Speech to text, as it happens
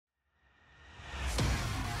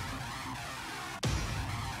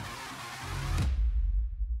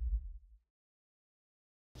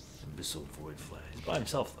Abyssal Void Flare. He's by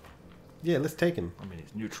himself, though. Yeah, let's take him. I mean,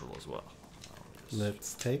 he's neutral as well.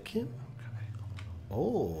 Let's take him. Okay.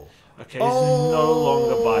 Oh. Okay, he's no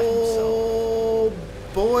longer by himself. Oh,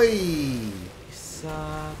 boy. He's,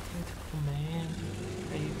 tentacle man.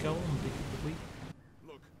 How you going, big boy?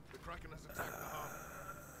 Look, the Kraken has attacked the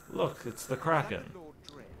harbor. Look, it's the Kraken.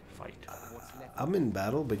 Fight. I'm in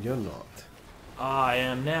battle, but you're not. I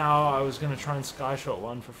am now. I was going to try and skyshot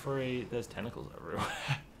one for free. There's tentacles everywhere.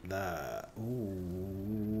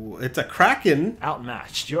 Ooh, it's a Kraken.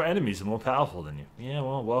 Outmatched. Your enemies are more powerful than you. Yeah,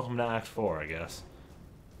 well, welcome to Act 4, I guess.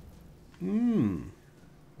 Level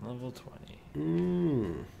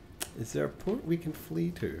 20. Is there a point we can flee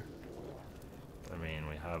to? I mean,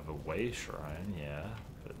 we have a way shrine, yeah.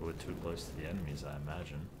 But we're too close to the enemies, I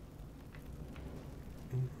imagine.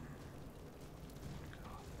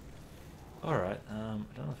 Alright, I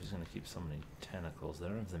don't know if he's going to keep so many tentacles. They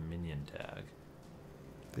don't have the minion tag.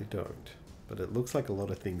 They don't. But it looks like a lot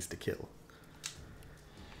of things to kill.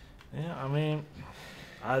 Yeah, I mean,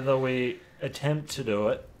 either we attempt to do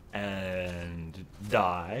it and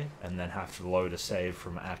die, and then have to load a save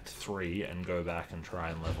from Act 3 and go back and try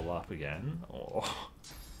and level up again, or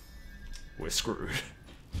we're screwed.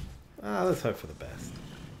 Let's hope for the best.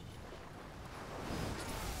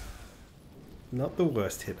 Not the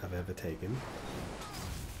worst hit I've ever taken.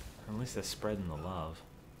 At least they're spreading the love.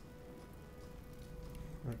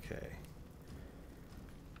 Okay.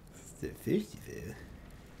 Let's do 50 there.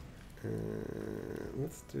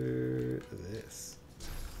 Let's do this.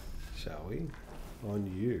 Shall we? On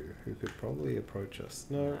you, who could probably approach us.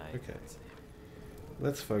 No? Nah, Okay.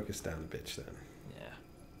 Let's focus down the bitch then. Yeah.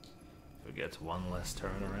 If it gets one less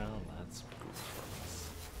turnaround, that's good for us.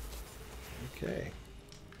 Okay.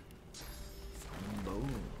 Boom.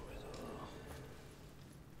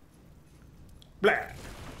 Blah!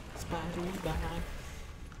 Spider back.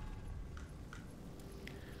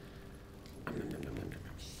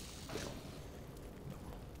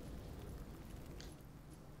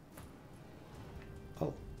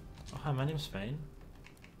 Oh. Oh, hi, my name's Fane.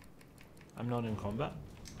 I'm not in combat.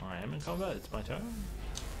 I am in combat, it's my turn.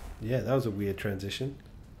 Yeah, that was a weird transition.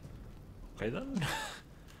 Okay then.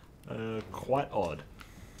 Quite odd.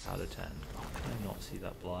 Out of 10. Oh, can I not see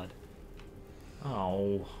that blood?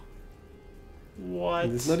 Oh. What?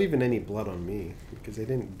 There's not even any blood on me, because they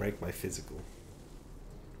didn't break my physical.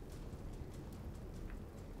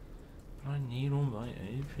 I need all my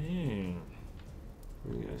AP.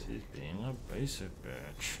 Because he's being a basic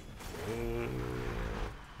bitch.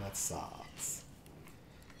 That sucks.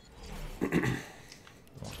 What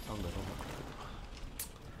a little...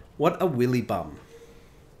 What a willy bum.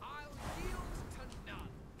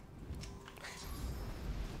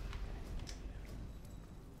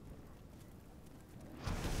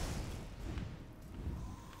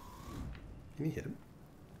 Can you hit him?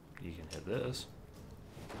 You can hit this.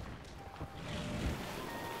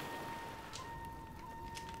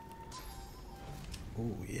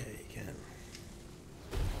 Oh, yeah, you can.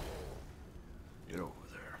 Get over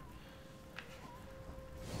there.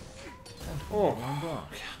 Oh,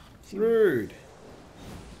 rude.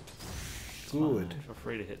 Good. Feel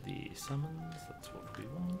free to hit the summons. That's what we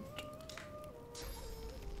want.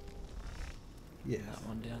 Yeah. That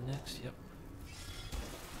one down next. Yep.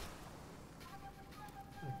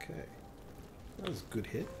 Okay. That was a good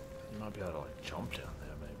hit. You might be able to like jump down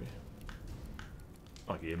there, maybe.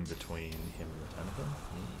 Like in between him and the tentacle.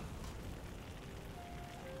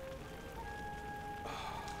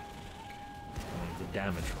 I mean, the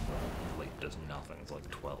damage from the leap does nothing. It's like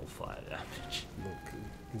 12 fire damage.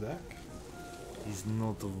 Look, Zach. He's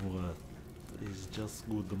not worth. He's just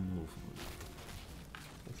good to move.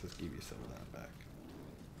 Let's just give you some of that back.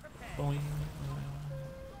 Boing.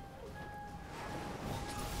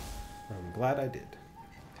 I'm glad I did.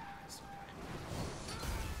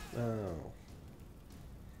 Oh.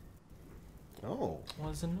 Oh. Well,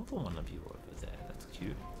 there's another one of you over there. That's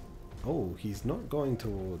cute. Oh, he's not going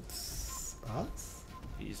towards us?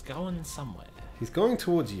 He's going somewhere. He's going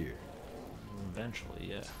towards you. Eventually,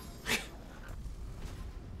 yeah.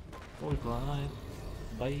 Boy glide.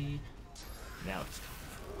 Bye. Now it's coming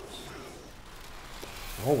for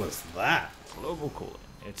us. What was that? Global cooling.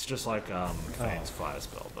 It's just like Fane's fire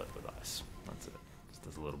spell, but with ice. That's it. Just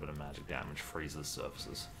does a little bit of magic damage, freezes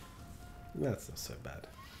surfaces. That's not so bad.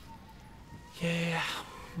 Yeah,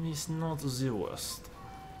 it's not the worst.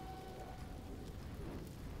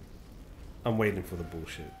 I'm waiting for the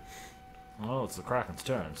bullshit. Well, it's the Kraken's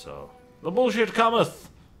turn, so... The bullshit cometh!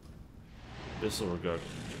 Abyssal Regurgitation.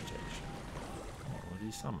 What did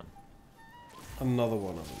he summon? Another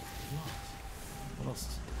one of them. Nice. What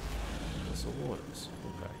else? Abyssal Waters.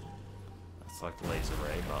 Okay. It's like laser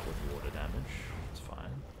ray, but with water damage. It's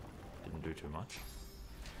fine. Didn't do too much.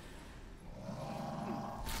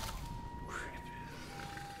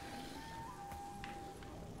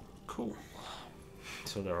 Cool.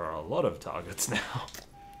 So there are a lot of targets now.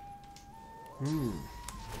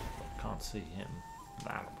 Can't see him.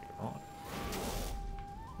 That'll be right.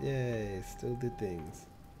 Yay, still did things.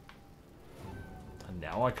 And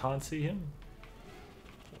now I can't see him?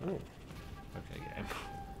 Oh. Okay, game.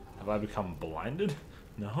 Have I become blinded?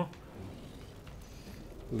 No?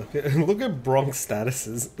 Look at Bronk's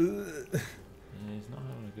statuses. Ugh. Yeah, he's not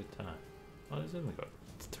having a good time. Well, he's only got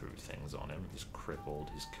 2 things on him. He's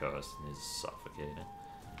crippled, he's cursed, and he's suffocating.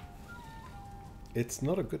 It's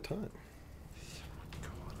not a good time.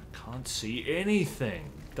 God, I can't see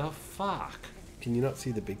anything. The fuck? Can you not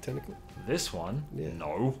see the big tentacle? This one? Yeah.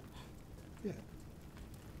 No. Yeah.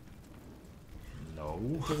 No.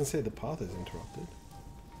 It doesn't say the path is interrupted.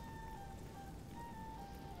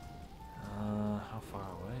 How far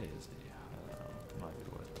away is he? It might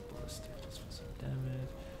be worth the ballistic just for some damage.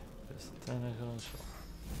 Just the tentacle, sure.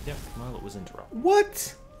 Yep, well, it was interrupted.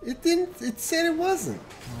 What? It didn't. It said it wasn't.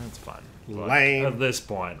 That's fine. Like, Lame. at this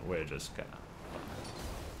point, we're just gonna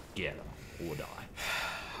get him or die.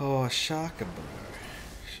 Oh, Shaka, bro.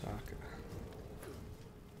 Shaka.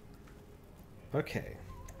 Okay.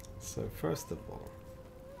 So first of all,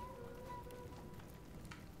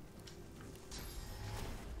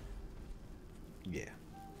 yeah,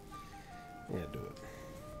 do it.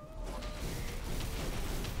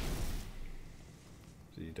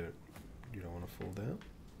 So you don't want to fall down.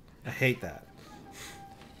 I hate that.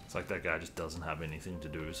 It's like that guy just doesn't have anything to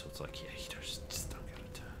do, so it's like, yeah, you just don't get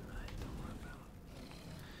a turn, mate. Don't worry about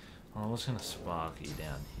it. Well, I was gonna spark you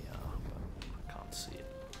down here, but I can't see it,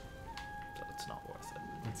 so it's not worth it.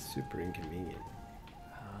 It's super inconvenient.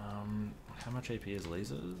 How much AP is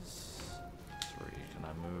lasers? 3. Can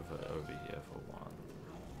I move it over here for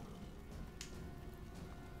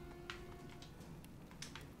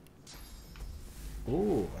 1?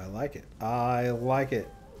 Ooh, I like it. I like it.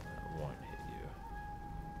 That won't hit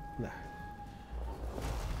you. No.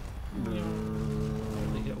 You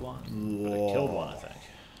only get 1. But I killed 1, I think.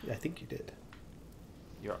 Yeah, I think you did.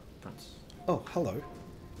 You're up, Prince. Oh, hello.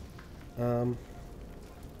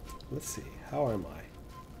 Let's see. How am I?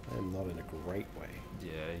 I am not in a great way.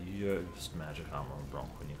 Yeah, you used magic armor on Bronk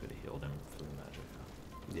when you could have healed him through magic.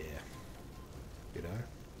 Yeah. You know?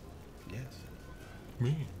 Yes.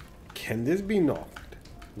 Me? Can this be knocked?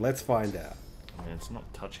 Let's find out. I mean, it's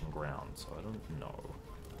not touching ground, so I don't know.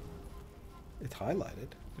 It's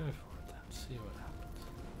highlighted. Go for it then. See what happens.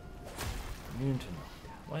 Immune to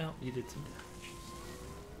knockdown. Well, you did some damage.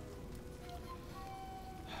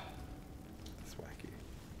 It's wacky.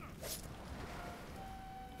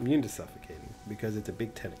 Immune to suffocating because it's a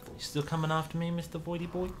big tentacle. You still coming after me, Mr. Voidy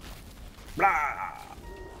Boy? Blah!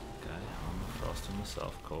 Okay, I'm frosting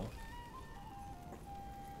myself, cool.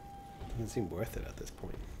 Doesn't seem worth it at this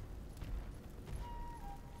point.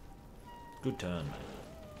 Good turn, mate.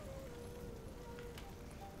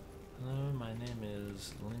 Hello, my name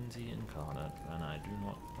is Lindsay Incarnate, and I do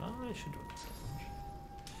not... Oh, I should do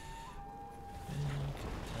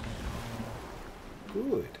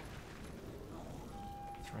it. Good.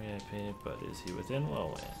 3 AP, but is he within?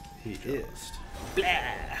 Well, He just. is. Blah!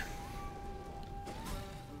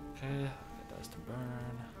 Okay, that dies to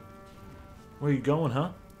burn. Where you going,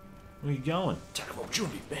 huh? Where you going? Attack of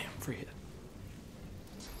opportunity, bam, free hit.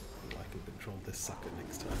 I can control this sucker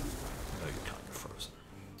next time. No, you can't, you're frozen.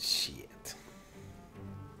 Shit.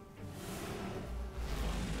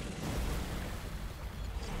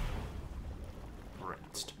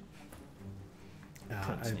 Rinsed.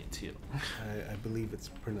 Prince needs healing. I believe it's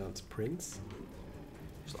pronounced Prince.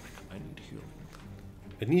 He's like, I need healing.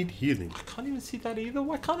 I need healing. I can't even see that either.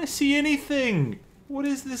 Why can't I see anything? What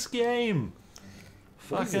is this game?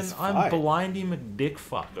 What is Fucking, this I'm fight? Blindy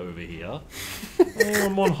McDickfuck over here. Oh,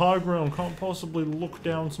 I'm on high ground. Can't possibly look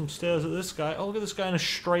down some stairs at this guy. Oh, look at this guy in a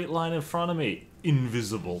straight line in front of me.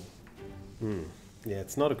 Invisible. Yeah,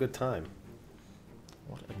 it's not a good time.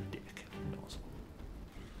 What a dick. Nozzle.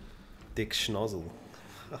 Dick Schnozzle.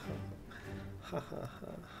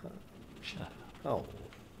 Shut up. Oh.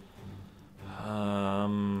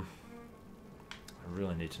 I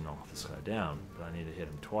really need to knock this guy down, but I need to hit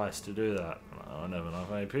him twice to do that. I don't have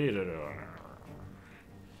enough AP to do it.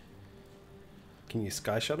 Can you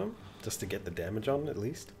sky shot him? Just to get the damage on at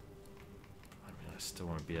least? I mean, I still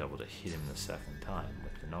won't be able to hit him the second time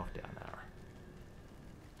with the knockdown arrow.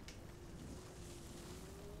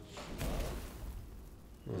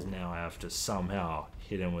 Because now I have to somehow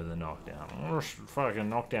hit him with a knockdown. Fucking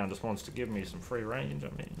knockdown just wants to give me some free range.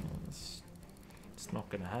 I mean, it's It's not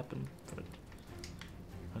going to happen, but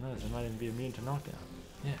who knows? They might even be immune to knockdown.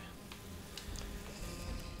 Yeah.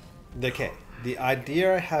 Okay, the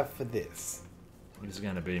idea I have for this. It's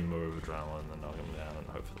going to be move adrenaline and knock him down and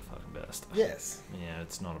hope for the fucking best. Yes. Yeah,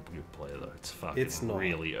 it's not a good play though. It's fucking It's not.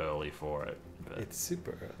 really early for it. But It's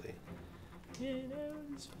super early. yeah, no,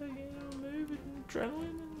 it's fucking move and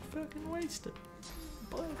adrenaline and fucking waste it.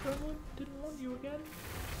 Buy adrenaline, didn't want you again.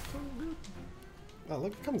 It's all good. Oh,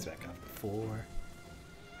 look, it comes back up. 4.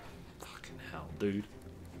 Fucking hell, dude.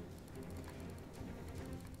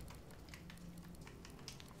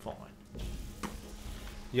 Fine.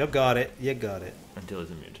 You got it. You got it. Until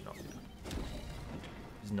he's immune to knockdown.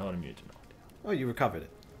 He's not immune to knockdown. Oh, you recovered it.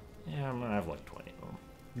 Yeah, I'm gonna have like 20 of them.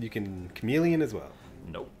 You can chameleon as well.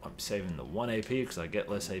 Nope, I'm saving the 1 AP because I get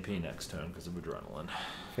less AP next turn because of adrenaline.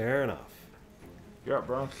 Fair enough. You're up,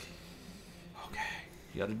 bro. Okay.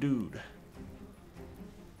 You got a dude.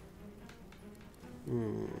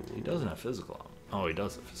 He doesn't have physical armor. Oh, he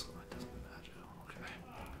does have physical armor. He doesn't have magic. Okay.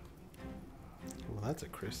 Well, that's a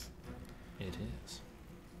Chris. It is.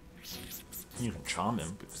 You can charm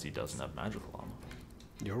him because he doesn't have magical armor.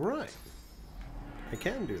 You're right. I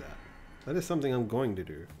can do that. That is something I'm going to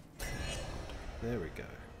do. There we go.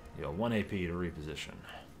 You got 1 AP to reposition,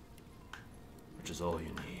 which is all you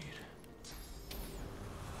need.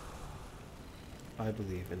 I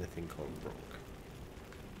believe in a thing called Bronk.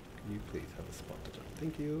 Can you please have a spot to jump?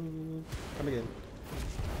 Thank you. Come again.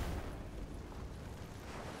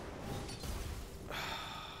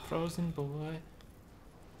 Frozen boy.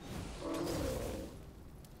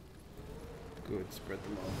 Good, spread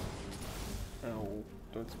them off. Ow,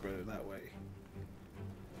 don't spread it that way.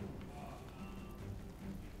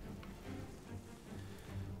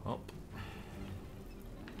 Well,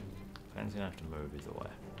 Fan's gonna have to move either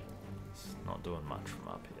way. It's not doing much from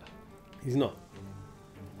up here. He's not.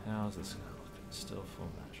 How's this guy looking? Still full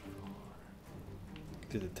magical.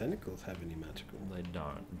 Do the tentacles have any magical? They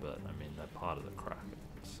don't, but I mean they're part of the Kraken,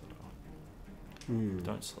 so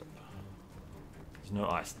don't slip. There's no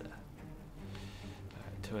ice there.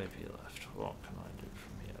 Alright, 2 AP left. What can I do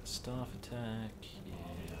from here? Staff attack.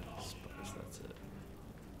 Yeah, I suppose that's it.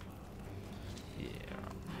 Yeah,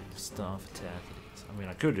 staff attack it is. I mean,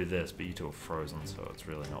 I could do this, but you two are frozen, so it's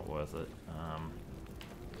really not worth it.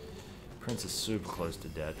 Prince is super close to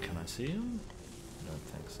dead. Can I see him? I don't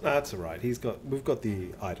think so. That's alright. We've got the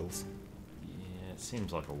idols. Yeah, it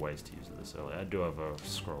seems like a waste to use it this early. I do have a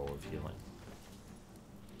scroll of healing.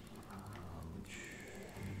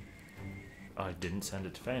 I didn't send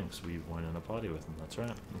it to Fang because we weren't in a party with him. That's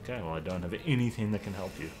right. Okay, well I don't have anything that can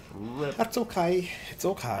help you. Rip. That's okay. It's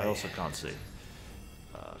okay. I also can't see.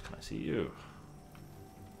 Can I see you?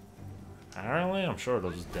 Apparently, I'm sure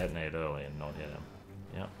it'll just detonate early and not hit him.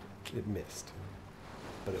 Yep. It missed,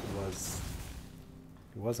 but it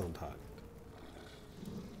was on target.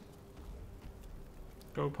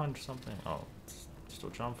 Go punch something. Oh, it's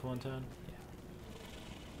still charm for 1 turn? Yeah.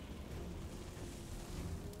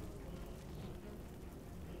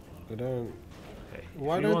 We don't. Okay.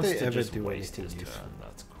 Why if he don't wants they to ever just do waste anything his useful? turn,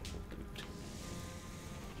 that's cool, dude.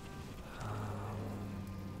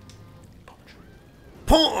 Punch.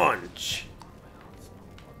 Punch!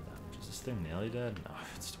 Is this thing nearly dead? No,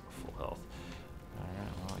 it's still full health.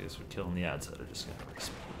 Alright, well, I guess we're killing the ads that are just gonna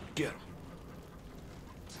respawn. Get him!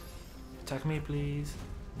 Attack me, please.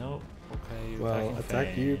 Nope. Okay, you're Well, attacking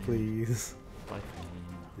attack you, Fang. please. Bye, Fang.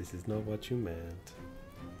 This is not what you meant.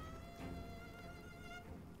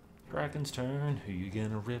 Kraken's turn. Who you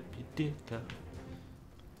gonna rip your dick up?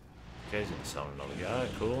 Okay, he's gonna summon another guy.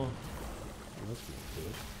 Cool. That's not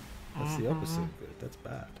good. That's the opposite of good. That's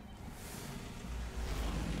bad.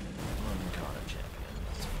 Incarnate champion.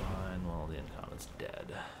 That's fine. Well, the Incarnate's dead,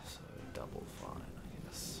 so double fine, I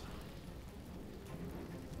guess.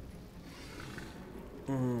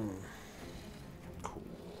 Cool.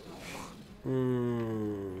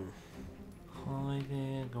 Hi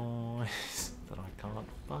there, guys. That I can't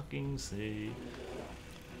fucking see.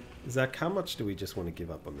 Zach, how much do we just want to give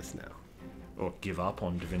up on this now? Or give up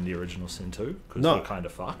on Divinity Original Sin 2? Because No. we're kind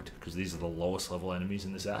of fucked. Because these are the lowest level enemies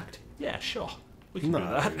in this act. Yeah, sure. We can No, do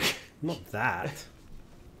that. not that.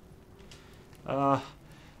 I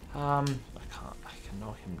can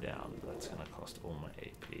knock him down, but that's gonna cost all my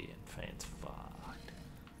AP, and Fane's fucked.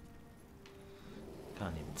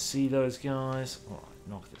 Can't even see those guys. Alright,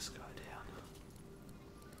 knock this guy down.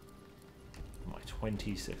 My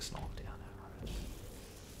 26 knockdown arrows.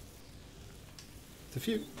 It's a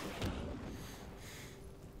few.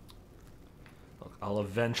 Look, I'll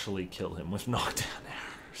eventually kill him with knockdown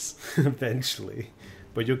arrows. Eventually.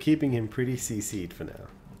 But you're keeping him pretty CC'd for now.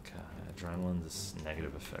 Okay, Adrenaline, this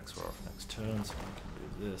negative effects were off next turn, so I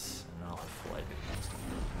can do this, and I'll have Flight next turn.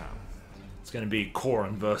 It's going to be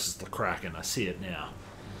Corin versus the Kraken, I see it now.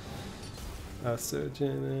 A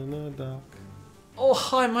surgeon in a dock. Oh,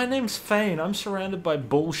 hi, my name's Fane. I'm surrounded by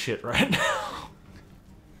bullshit right now.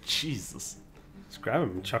 Jesus. Just grab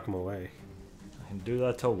him and chuck him away. I can do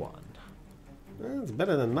that to one. Well, it's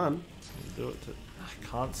better than none. Do it to... I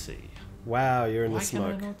can't see. Wow, you're in Why the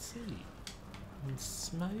smoke. can I not see? In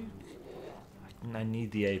smoke? I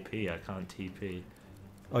need the AP, I can't TP.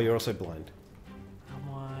 Oh, you're also blind.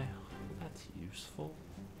 Am I? That's useful.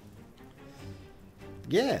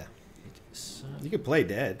 Yeah, It is, you could play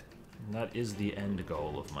dead. that is the end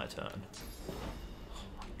goal of my turn. Oh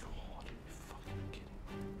my god, are you fucking kidding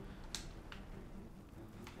me?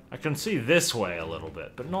 I can see this way a little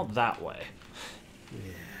bit, but not that way. Yeah.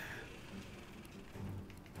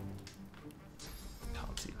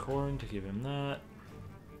 Can't see Corin to give him that.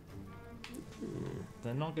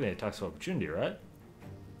 They're not getting attacks of opportunity, right?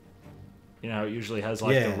 You know how it usually has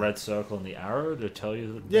like Yeah. the red circle and the arrow to tell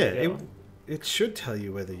you that Yeah, they're going? it should tell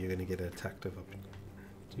you whether you're going to get attacked of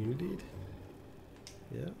opportunity.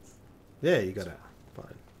 Yeah. Yeah, you got it.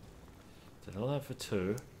 Fine. Did all that for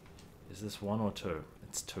 2. Is this 1 or 2?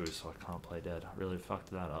 It's 2, so I can't play dead. I really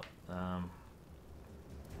fucked that up. Fine,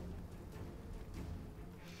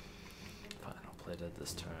 I'll play dead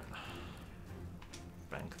this turn.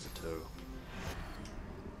 Bank the 2.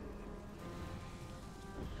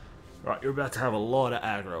 Right, you're about to have a lot of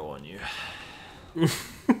aggro on you.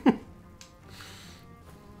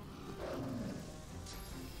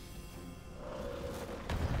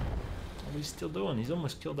 What he's still doing? He's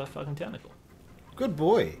almost killed that fucking tentacle. Good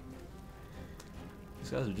boy.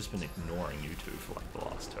 These guys have just been ignoring you two for like the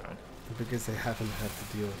last turn. Because they haven't had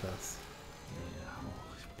to deal with us. Yeah,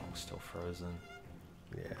 oh, his bonk's still frozen.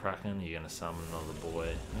 Yeah. Kraken, you're gonna summon another boy.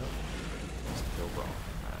 Nope. Still wrong.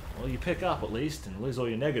 Alright. Well, you pick up at least and lose all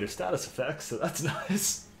your negative status effects, so that's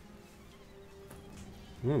nice.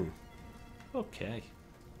 Hmm. Okay.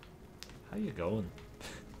 How you going?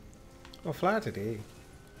 Oh, flattery.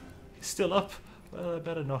 He's still up. Well, I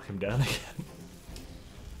better knock him down again.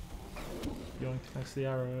 Yoink next to the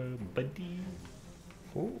arrow, buddy.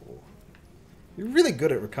 Ooh. You're really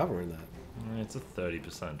good at recovering that. It's a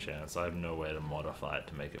 30% chance. I have no way to modify it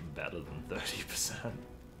to make it better than 30%.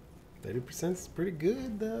 30% is pretty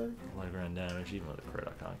good, though. Low ground damage, even with a crit,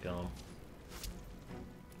 I can't kill him.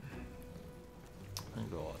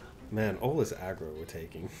 Thank God. Man, all this aggro we're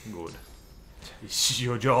taking. Good. It's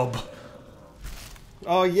your job.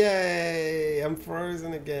 Oh, yay! I'm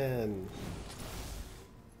frozen again.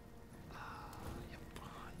 Yep,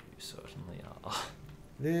 you certainly are.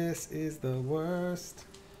 This is the worst.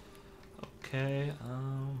 Okay,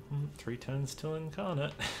 3 turns till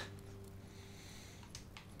incarnate.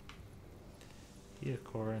 Here,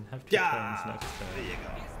 Corin, have 2 turns next turn. There you go.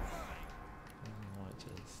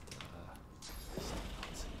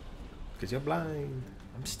 Because you're blind.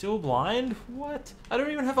 I'm still blind? What? I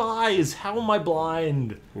don't even have eyes. How am I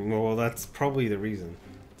blind? Well, that's probably the reason.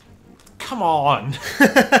 Come on.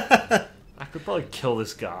 I could probably kill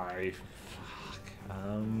this guy. Fuck.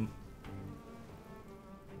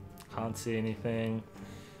 Can't see anything.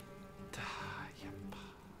 Yep.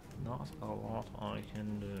 Not a lot I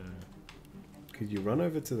can do. Could you run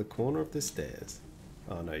over to the corner of the stairs?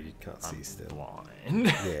 Oh no, you can't see I'm still. blind.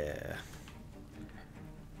 Yeah.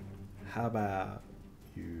 How about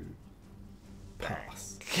you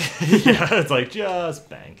pass? Yeah, it's like, just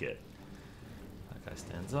bank it. That guy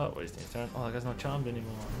stands up, wasting his turn. Oh, that guy's not charmed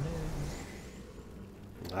anymore.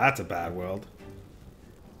 That's a bad world.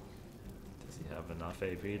 Does he have enough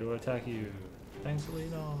AP to attack you? Thankfully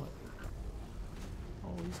not. Oh,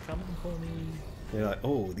 he's coming for me. You're like,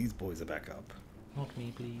 oh, these boys are back up. Not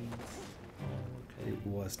me, please. Oh, okay. It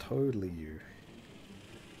was totally you.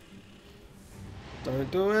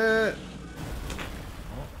 Don't do it!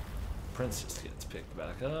 Oh, Prince just gets picked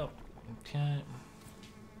back up. Okay.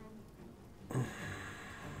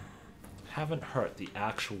 Haven't hurt the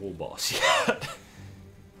actual boss yet.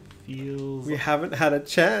 Feels We haven't had a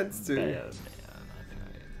chance to. bad, man.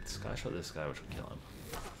 Okay. Skyshot this guy, which will kill him.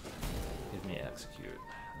 Give me execute.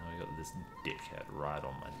 Now we got this dickhead right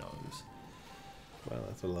on my nose. Wow,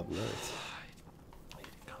 that's a love note. It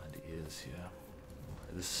kind of is, yeah.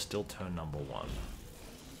 This is still turn number 1.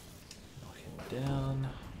 Knock him down.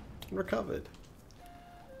 Recovered.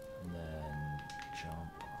 And then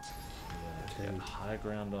jump here to Okay. get high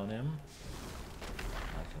ground on him.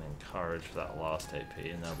 I can encourage that last AP,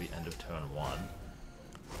 and that'll be end of turn 1.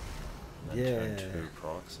 And then turn Yeah. 2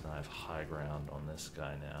 procs, and I have high ground on this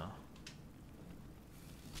guy now.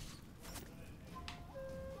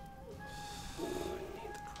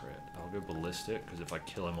 I'll go ballistic, because if I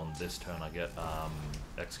kill him on this turn, I get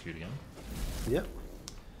execute again. Yep.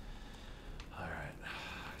 Alright.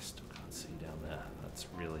 I still can't see down there. That's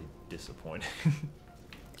really disappointing.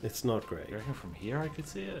 It's not great. You reckon from here I could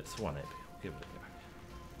see it? It's 1 AP. I'll give it a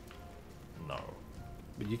go. No.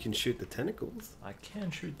 But you can shoot the tentacles. I can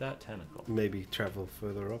shoot that tentacle. Maybe travel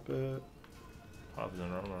further up.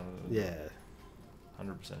 Yeah.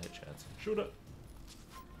 100% hit chance. Shoot it.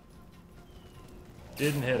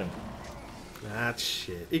 Didn't hit him. That's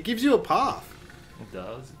shit. It gives you a path. It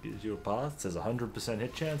does. It gives you a path. It says 100%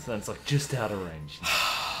 hit chance, and then it's like just out of range.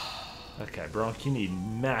 Okay, Bronk, you need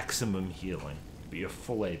maximum healing. But you're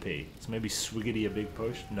full AP. So maybe Swiggity a big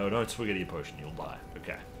potion? No, don't Swiggity a potion, you'll die.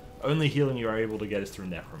 Okay. Only healing you are able to get is through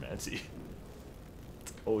necromancy.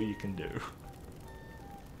 That's all you can do.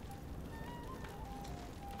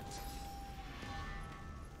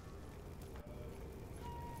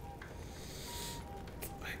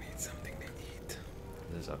 I need something to eat.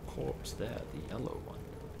 There's a corpse there, the yellow one.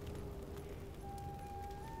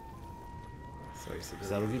 Sorry, Because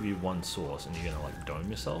that'll give you one source and you're gonna like dome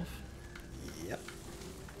yourself. Yep.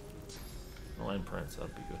 Line prints,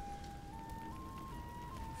 that'd be good.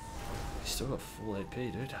 You still got full AP,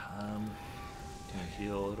 dude. Can you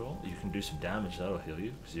heal at all? You can do some damage, that'll heal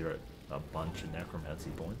you, because you're at a bunch of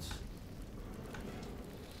necromancy points.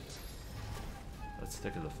 That's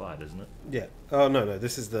thick of the fight, isn't it? Yeah. Oh, no,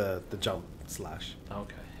 this is the jump slash.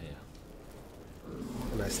 Okay, yeah.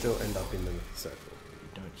 And I still end up in the circle. You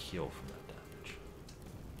don't heal from that damage.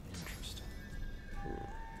 Interesting.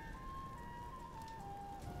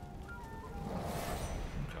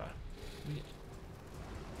 Okay. Weird.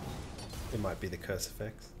 It might be the curse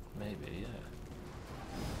effects. Maybe, yeah.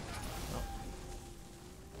 Oh.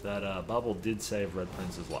 That bubble did save Red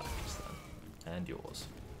Prince's life just then. And yours.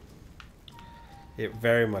 It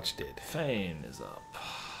very much did. Fane is up.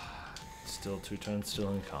 Still 2 turns,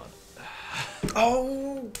 still incarnate.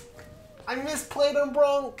 Oh! I misplayed on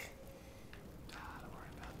Bronk! Don't worry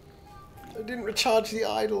about it. I didn't recharge the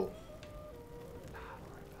idol. Don't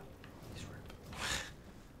worry about it. He's rip.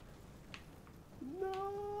 No!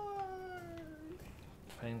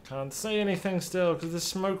 Fane can't say anything still because the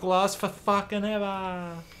smoke lasts for fucking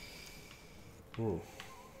ever.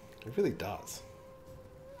 It really does.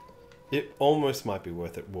 It almost might be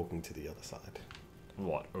worth it walking to the other side.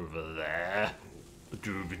 What, over there? At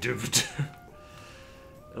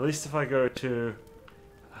least if I go to...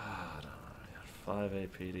 I don't know, 5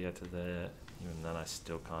 AP to get to there. Even then I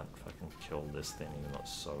still can't fucking kill this thing even though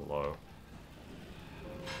it's so low.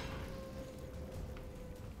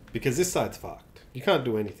 Because this side's fucked. You can't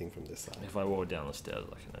do anything from this side. If I walk down the stairs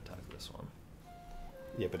I can attack this one.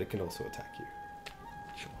 Yeah, but it can also attack you.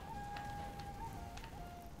 Sure.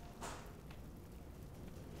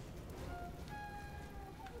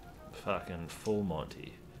 Fucking full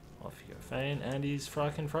Monty. Off you go, Fane, and he's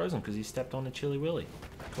fucking frozen because he stepped on a Chili Willy.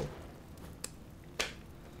 Cool.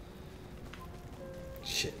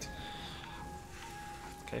 Shit.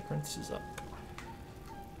 Okay, Prince is up.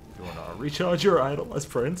 You want to recharge your idol as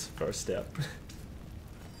Prince, first step.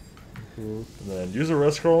 And then use a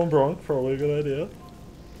rest scroll on Bronk, probably a good idea.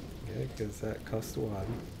 Yeah, because that costs 1.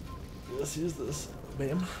 Let's use this.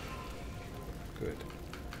 Bam. Good.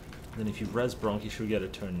 Then if you res Bronk, you should get a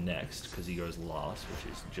turn next, because he goes last, which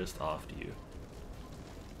is just after you.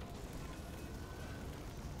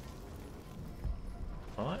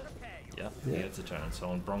 Alright? Yeah, he gets a turn. So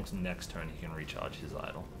on Bronk's next turn, he can recharge his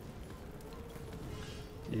idol.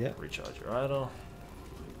 Yeah. Recharge your idol.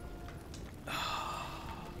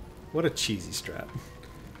 What a cheesy strat.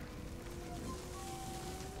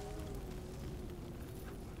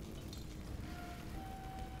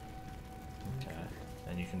 Okay.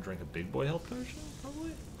 And you can drink a big boy health potion,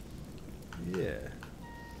 probably? Yeah.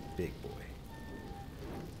 Big boy.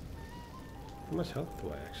 How much health do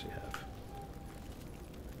I actually have?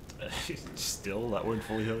 Still, that won't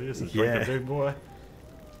fully heal you, so drink Yeah. a big boy.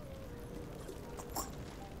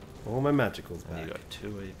 All my magicals And back. you got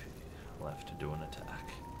 2 AP left to do an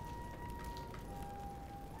attack.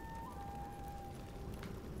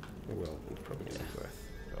 Well, it's probably going to be worth.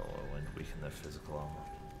 Oh, and weaken their physical armor.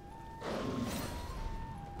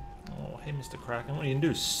 Oh, hey, Mr. Kraken, what are you gonna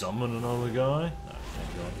do? Summon another guy? No, thank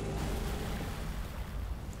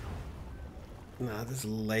God. Nah, this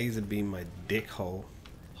laser beam my dick hole.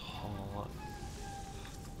 Oh,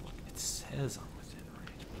 look, it says I'm within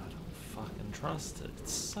range, but I don't fucking trust it.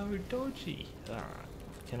 It's so dodgy. Alright,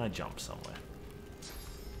 can I jump somewhere?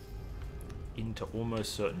 Into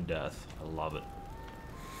almost certain death. I love it.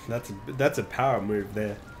 That's a power move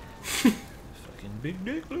there. Fucking big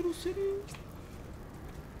dick, little city.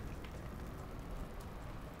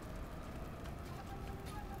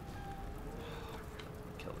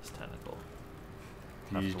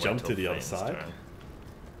 Have You wait jump till to the other Fane's side? turn.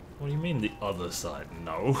 What do you mean the other side?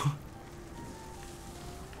 No.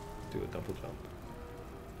 Do a double jump.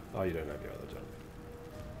 Oh, you don't have your other jump.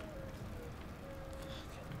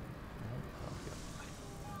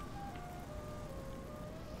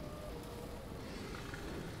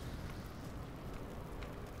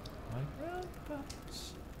 High ground,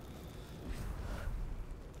 perhaps?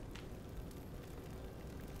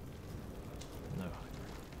 No high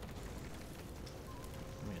ground.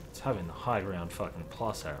 I mean, it's having the high ground fucking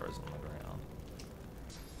plus arrows on the ground.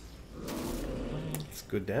 It's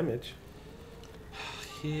good damage.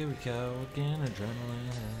 Here we go again,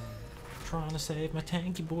 adrenaline. Trying to save my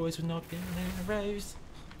tanky boys with not getting arrows.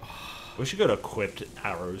 We should go to equipped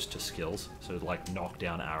arrows to skills. So like knock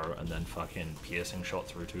down arrow and then fucking piercing shot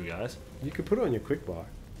through 2 guys. You could put it on your quick bar.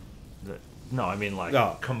 No, I mean like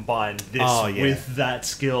Oh. combine this with that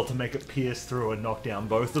skill to make it pierce through and knock down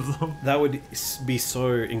both of them. That would be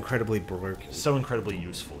so incredibly broken. So incredibly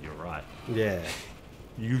useful, you're right. Yeah.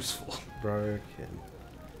 Useful. Broken.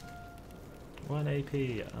 1 AP.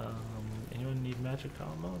 Anyone need magic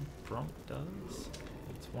armor? Bronk does.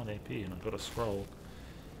 It's 1 AP and I've got a scroll.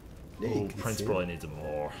 Yeah, you Oh, can Prince see probably it. needs it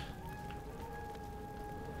more.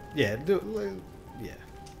 Yeah, yeah.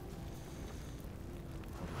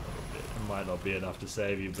 It might not be enough to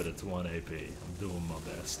save you, but it's 1 AP. I'm doing my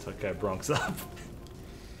best. Okay, Bronk's up.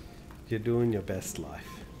 You're doing your best life.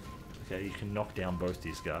 Okay, you can knock down both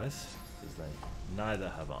these guys, because they neither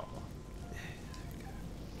have armor.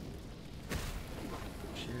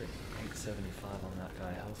 Shit, 875 on that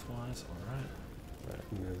guy health-wise, alright.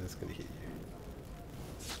 Right, no, that's gonna hit you.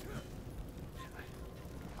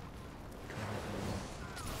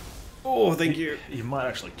 Oh, thank you. You might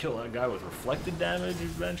actually kill that guy with reflected damage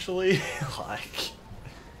eventually. Like,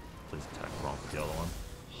 please attack Bronk with the other one.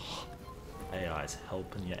 AI's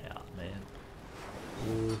helping you out,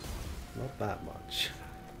 man. Not that much.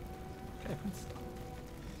 Okay, Prince.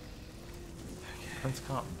 Prince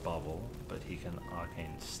can't bubble, but he can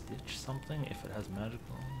arcane stitch something if it has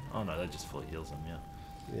magical. Oh no, that just fully heals him, yeah.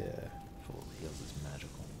 Yeah. Full heals is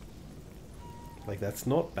magical. Like, that's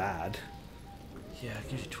not bad. Yeah, it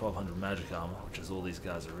gives you 1200 magic armor, which is all these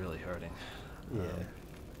guys are really hurting. Yeah.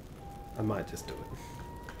 I might just do it.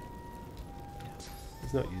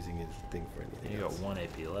 He's not using his thing for anything You else. got 1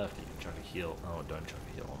 AP left, you can chuck a heal. Oh, don't chuck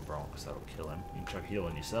a heal on Bronk, because that'll kill him. You can chuck a heal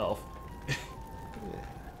on yourself. Yeah.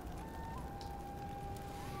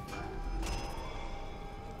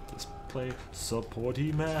 Just play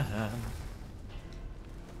supporty man.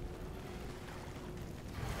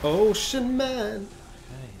 Ocean Man!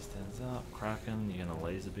 Okay, he stands up. Kraken, you're gonna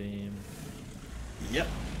laser beam. Yep.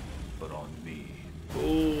 But on me.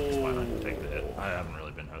 Oh. Why not take the hit? I haven't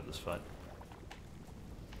really been hurt this fight.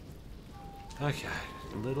 Okay,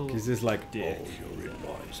 little He's just like, dick. oh, you're in my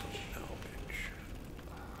zone now,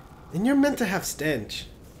 bitch. And you're meant to have stench.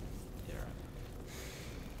 Yeah.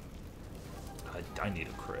 I need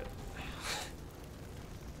a crit.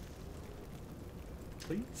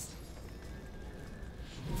 Please?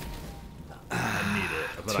 I need it,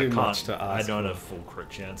 but Too I can't. much to I ask don't for. have full crit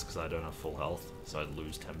chance because I don't have full health, so I'd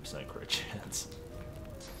lose 10% crit chance.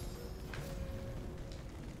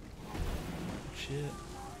 Shit.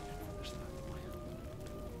 There's that boy.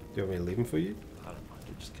 Do you want me to leave him for you? I don't mind,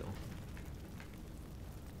 dude, just kill him.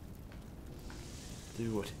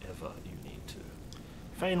 Do whatever you need to.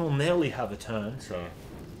 Fane will nearly have a turn, so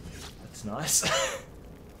that's nice.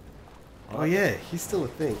 Oh yeah, he's still a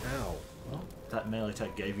thing. Ow. Well, that melee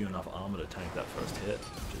attack gave you enough armor to tank that first hit,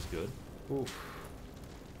 which is good. Oof.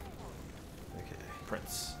 Okay.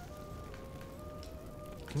 Prince.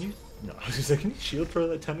 Can you... No, I was gonna say, can you shield throw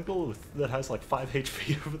that tentacle that has like 5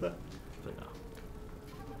 HP over that? But no.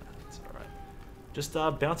 It's alright. Just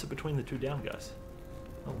bounce it between the 2 down guys.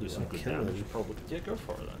 I'll do some I'll good kill damage. him. Probably. Yeah, go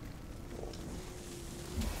for it then.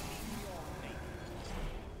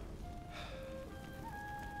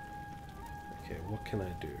 Okay, what can I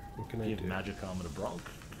do? What can I Give do? magic armor to Bronk,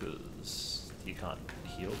 because he can't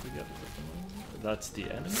heal together. That's the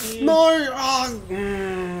enemy. No! Oh,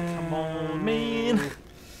 Come on, man!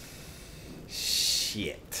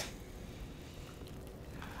 Shit.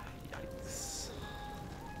 Yikes.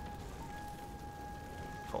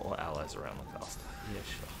 For all allies around the caster. Yeah,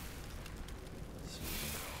 sure.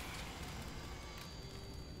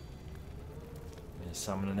 You gonna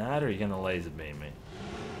summon an ad or are you gonna laser beam me?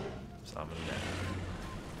 Summon an ad.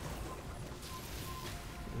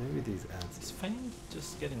 Maybe these ads. Is Fane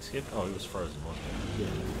just getting skipped? Oh, he was frozen, wasn't he? Yeah.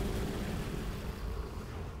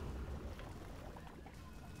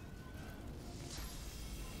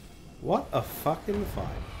 What a fucking fight.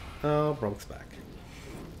 Oh, Bronk's back.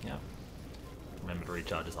 Yeah. Remember to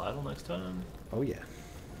recharge his idol next turn. Oh yeah.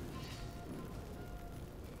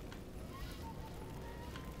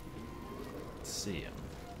 See him.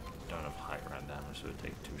 Don't have high ground damage, so it would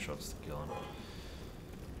take 2 shots to kill him.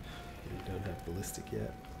 You don't have ballistic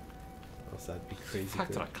yet. Else that'd be crazy. The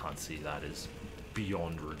fact good. that I can't see that is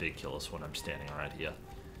beyond ridiculous when I'm standing right here.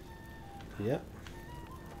 Yep.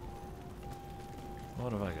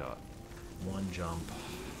 What have I got? 1 jump.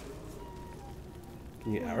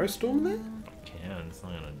 Can you arrow storm there? I can. It's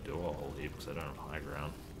not gonna do a whole heap because I don't have high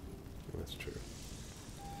ground. That's true.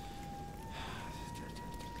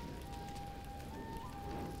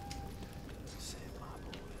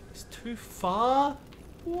 It's too far.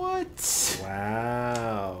 What?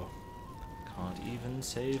 Wow. Can't even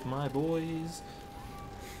save my boys.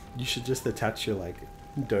 You should just attach your like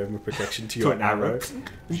dome of protection to To your an arrow.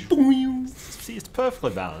 arrow. See, it's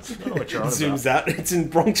perfectly balanced. I don't know what you're on Zooms about. out. It's in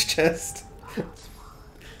Bronx chest.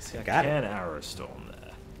 See, I Got it. can arrow storm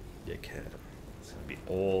there. You can. It's gonna be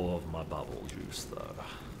all of my bubble juice though.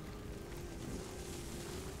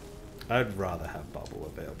 I'd rather have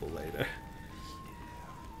bubble available later.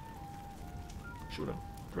 Shoot him.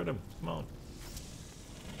 Crit him. Come on.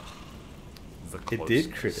 The It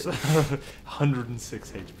did closeness. crit it.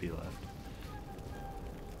 106 HP left.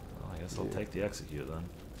 Well, I guess I'll Yeah. take the execute then.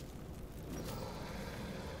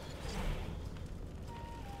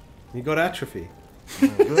 You got atrophy. Oh,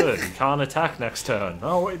 good. He can't attack next turn.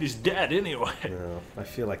 Oh wait, he's dead anyway. No, I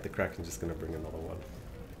feel like the Kraken's just gonna bring another one.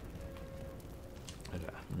 Okay,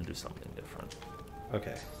 I'm gonna do something different.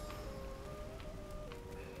 Okay.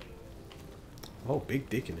 Oh, big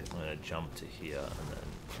dick in it. I'm gonna jump to here and then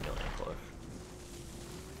Chameleon Cloak.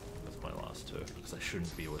 That's my last 2, because I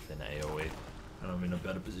shouldn't be within AoE. And I'm in a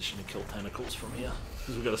better position to kill tentacles from here.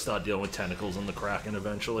 Because we've got to start dealing with tentacles and the Kraken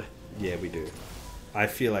eventually. Yeah, we do. I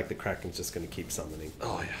feel like the Kraken's just gonna keep summoning.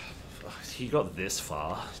 Oh yeah. He got this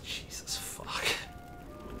far. Jesus fuck.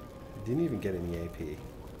 Didn't even get any AP.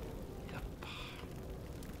 Yep.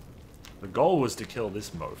 The goal was to kill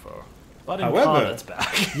this mofo. But However- Incarnate's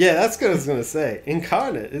back. Yeah, that's what I was gonna say.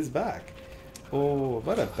 Incarnate is back. Oh,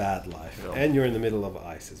 what a bad life. Yeah. And you're in the middle of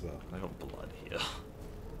ice as well. I got blood here.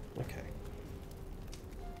 Okay.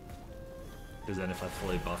 Because then if I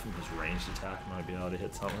fully buff him, his ranged attack might be able to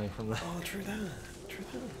hit something from there. Oh, true that. True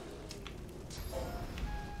that.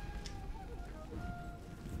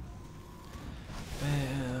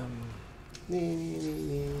 Bam.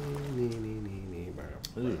 Bam.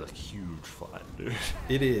 This is a huge fight, dude.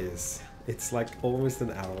 It is. It's like almost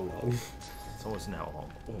an hour long. It's almost an hour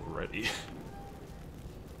long already.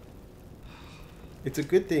 It's a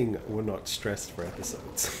good thing we're not stressed for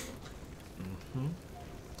episodes. Mm-hmm.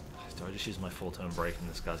 Do I just use my full turn break in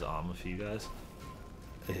this guy's armor for you guys?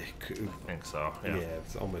 It could, I think so. yeah. Yeah.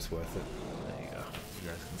 It's almost worth it. There you go. You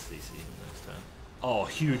guys can CC him next turn. Oh,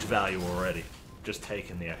 huge value already. Just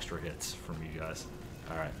taking the extra hits from you guys.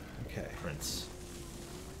 Alright, Okay. Prince.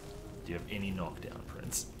 Do you have any knockdown,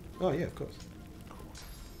 Prince? Oh yeah, of course.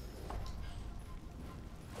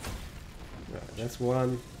 Right, that's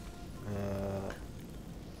one.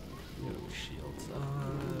 No shields up.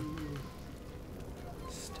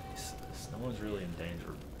 Stasis. No one's really in danger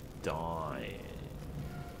of dying.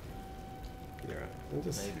 You're right. I'll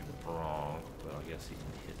just, Maybe wrong, but I guess he can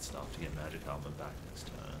hit stuff to get magic armor back next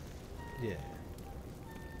turn. yeah.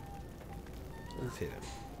 Let's hit him.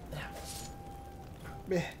 Yeah.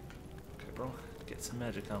 Meh. Okay, bro. Get some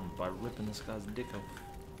magic armor by ripping this guy's dick off.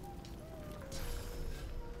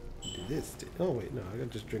 Do this. Oh wait, no. I gotta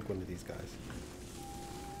just drink one of these guys.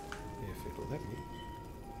 If it'll let me.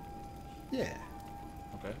 Yeah.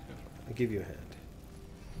 Okay, go for it. I'll give you a hand.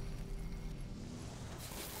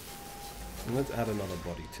 And let's add another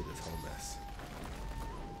body to this whole mess.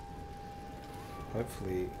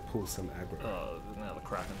 Hopefully pull some aggro. Now the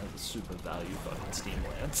Kraken has a super value fucking Steam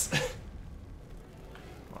Lance.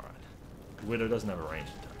 Alright. Widow doesn't have a ranged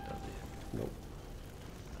attack, does he? Nope.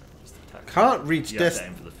 Just attack. Can't reach You have to dest-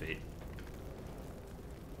 aim for the feet.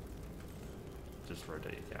 Just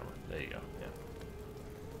rotate your camera. There you go, yeah.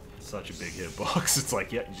 Such a big hitbox. It's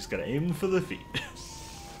like, yeah, you just gotta aim for the feet.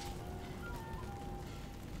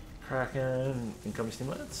 Kraken, incoming Steam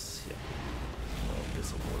Lance? Yeah. Well,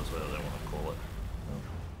 Abyssal Waters, whatever they want to call it.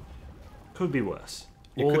 Could be worse.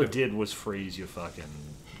 It All could've- it did was freeze your fucking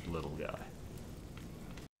little guy.